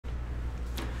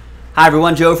Hi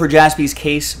everyone, Joe for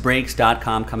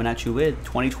JaspysCaseBreaks.com coming at you with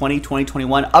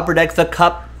 2020-2021 Upper Deck The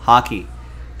Cup Hockey.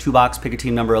 2-box picker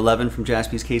team number 11 from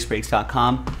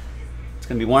JaspysCaseBreaks.com. It's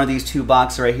going to be one of these 2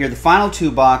 boxes right here. The final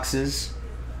 2 boxes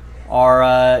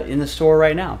are in the store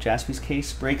right now,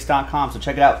 JaspysCaseBreaks.com, so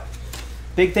check it out.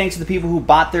 Big thanks to the people who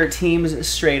bought their teams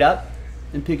straight up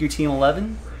and pick your team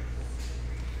 11.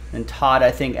 And Todd,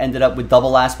 I think, ended up with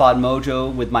double last spot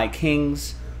mojo with my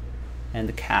Kings and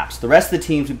the Caps. The rest of the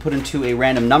teams we put into a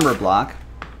random number block,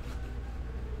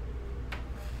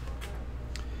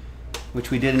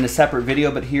 which we did in a separate video,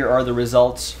 but here are the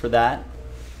results for that.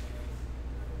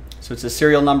 So it's a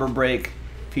serial number break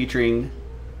featuring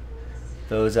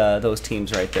those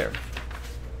teams right there.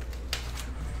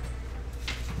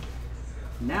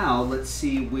 Now let's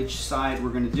see which side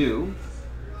we're going to do.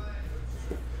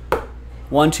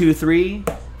 1, 2, 3,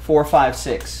 4, 5,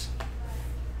 6.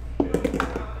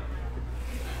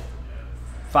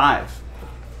 5. So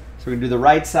we're going to do the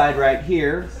right side right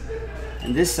here,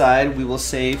 and this side we will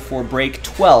save for break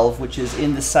 12, which is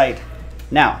in the site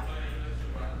now.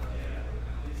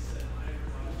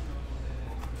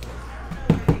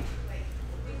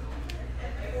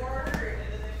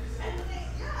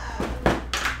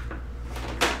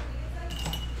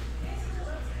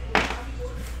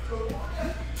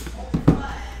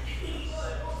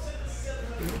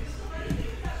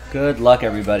 Good luck,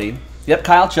 everybody. Yep,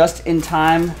 Kyle, just in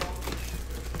time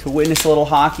to witness a little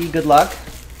hockey. Good luck.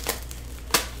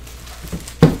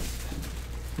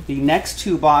 The next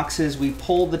 2 boxes, we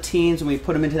pulled the teams and we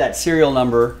put them into that serial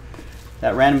number,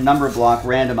 that random number block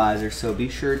randomizer. So be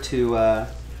sure to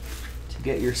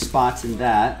get your spots in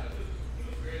that.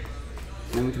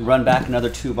 And then we can run back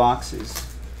another 2 boxes.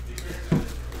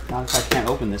 Not if I can't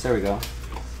open this. There we go.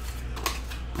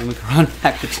 And we can run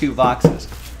back the 2 boxes.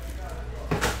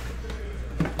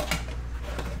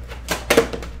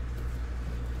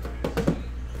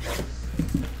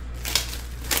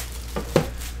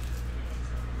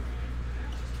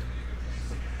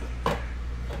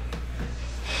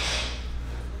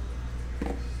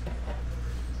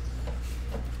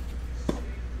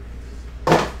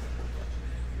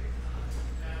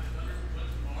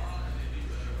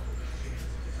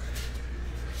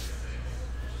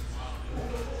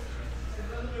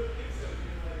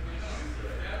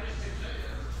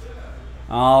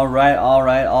 All right, all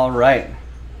right, all right.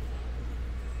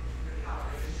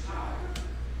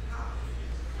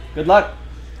 Good luck.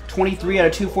 23 out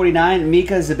of 249,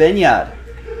 Mika Zibanejad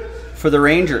for the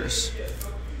Rangers.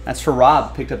 That's for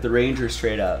Rob, picked up the Rangers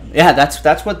straight up. Yeah,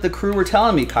 that's what the crew were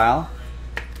telling me, Kyle.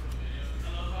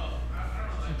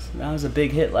 That was a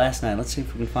big hit last night. Let's see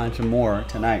if we can find some more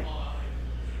tonight.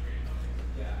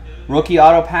 Rookie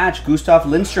auto patch, Gustav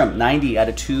Lindstrom, 90 out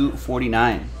of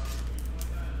 249.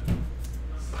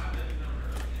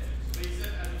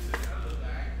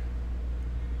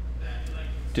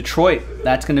 Detroit,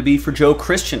 that's going to be for Joe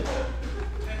Christian.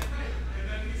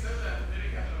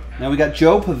 Now we got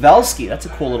Joe Pavelski. That's a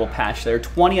cool little patch there.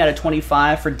 20 out of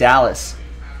 25 for Dallas.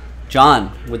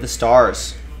 John with the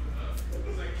Stars.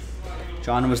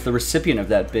 John was the recipient of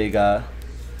that big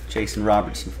Jason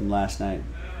Robertson from last night.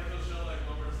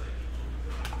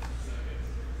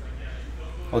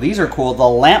 Oh, these are cool. The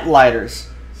Lamplighters.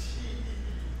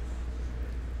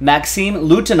 Maxim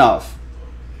Lutinov.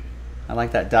 I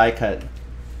like that die cut.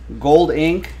 Gold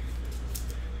ink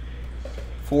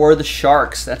for the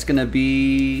Sharks. That's going to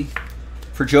be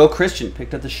for Joe Christian.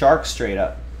 Picked up the Sharks straight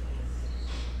up.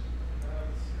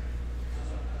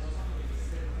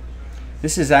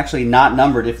 This is actually not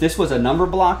numbered. If this was a number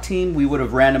block team, we would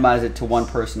have randomized it to 1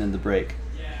 person in the break.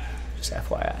 Just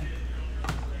FYI.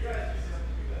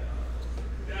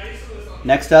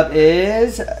 Next up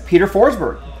is Peter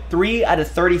Forsberg. 3 out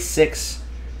of 36.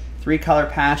 3-color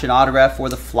patch and autograph for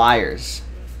the Flyers.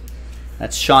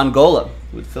 That's Sean Golub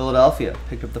with Philadelphia.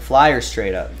 Picked up the Flyers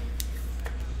straight up.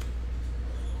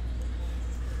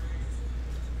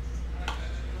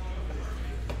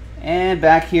 And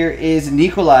back here is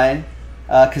Nikolai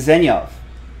Kazenyov.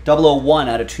 001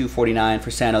 out of 249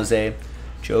 for San Jose.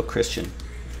 Joe Christian.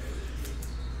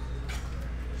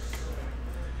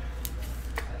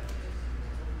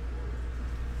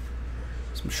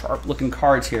 Some sharp looking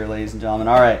cards here, ladies and gentlemen.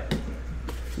 All right.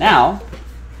 Now,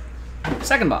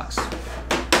 second box.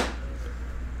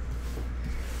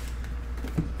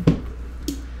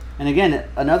 And again,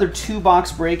 another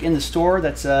 2-box break in the store.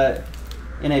 That's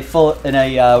in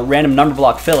a random number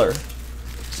block filler.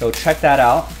 So check that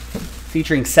out.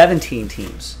 Featuring 17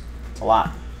 teams. It's a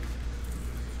lot.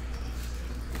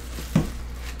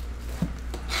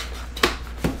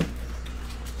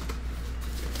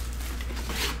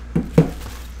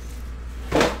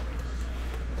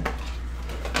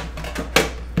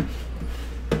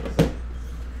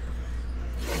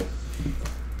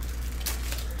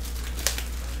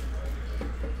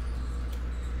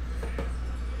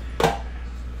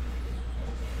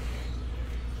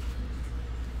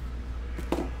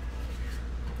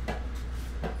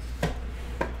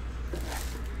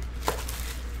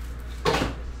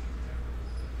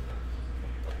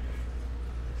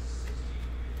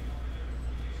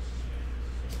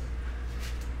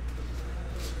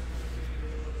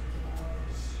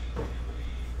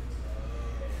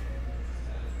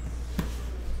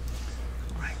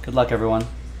 Good luck, everyone.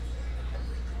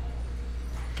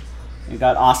 We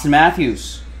got Austin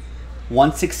Matthews.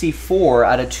 164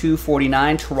 out of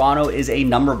 249. Toronto is a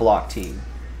number block team.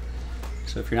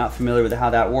 So if you're not familiar with how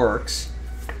that works,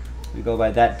 we go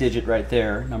by that digit right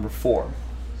there, number 4.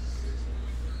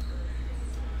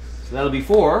 So that'll be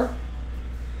for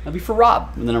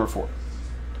Rob with the number 4.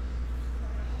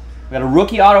 We got a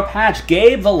rookie auto patch,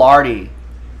 Gabe Velarde.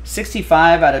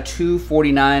 65 out of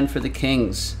 249 for the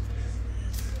Kings.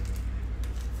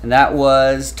 And that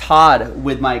was Todd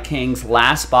with my Kings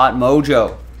last spot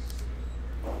mojo.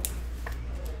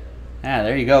 Yeah,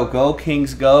 there you go. Go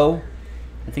Kings, go.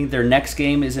 I think their next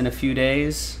game is in a few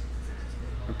days.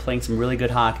 They're playing some really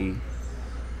good hockey.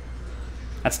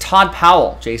 That's Todd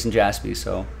Powell, Jason Jaspy.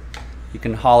 So you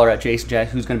can holler at Jason Jaspy,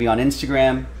 who's going to be on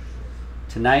Instagram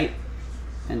tonight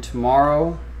and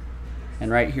tomorrow, and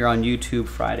right here on YouTube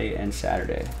Friday and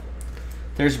Saturday.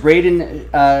 There's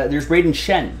Braden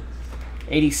Shen,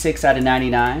 86 out of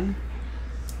 99.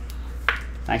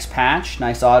 Nice patch,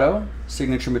 nice auto,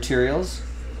 signature materials.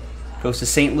 Goes to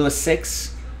St. Louis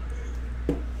 6.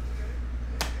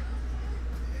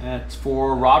 That's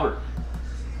for Robert.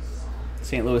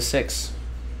 St. Louis 6.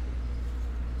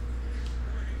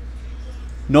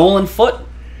 Nolan Foote,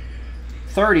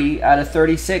 30 out of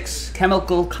 36.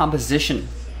 Chemical composition.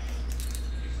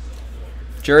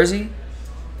 Jersey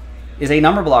is a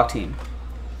number block team.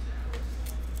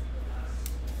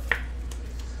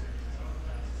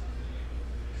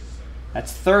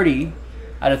 That's 30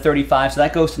 out of 35, so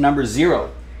that goes to number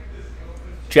 0.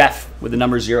 Jeff with the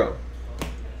number 0.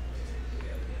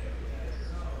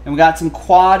 And we got some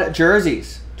quad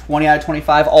jerseys. 20 out of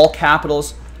 25, all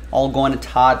capitals, all going to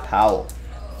Todd Powell.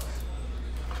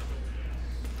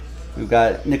 We've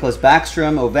got Nicholas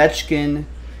Backstrom, Ovechkin,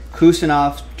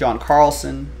 Kusanov, John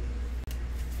Carlson.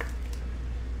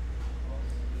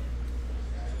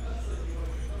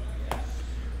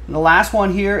 And the last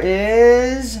one here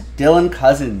is Dylan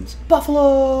Cousins,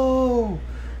 Buffalo.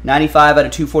 95 out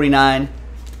of 249.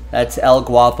 That's El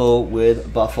Guapo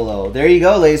with Buffalo. There you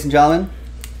go, ladies and gentlemen.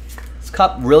 This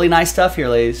cup, really nice stuff here,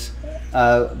 ladies,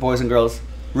 boys and girls.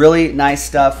 Really nice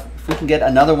stuff. If we can get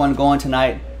another one going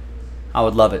tonight, I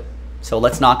would love it. So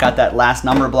let's knock out that last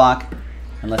number block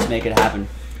and let's make it happen.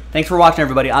 Thanks for watching,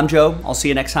 everybody. I'm Joe. I'll see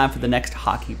you next time for the next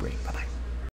hockey break. Bye-bye.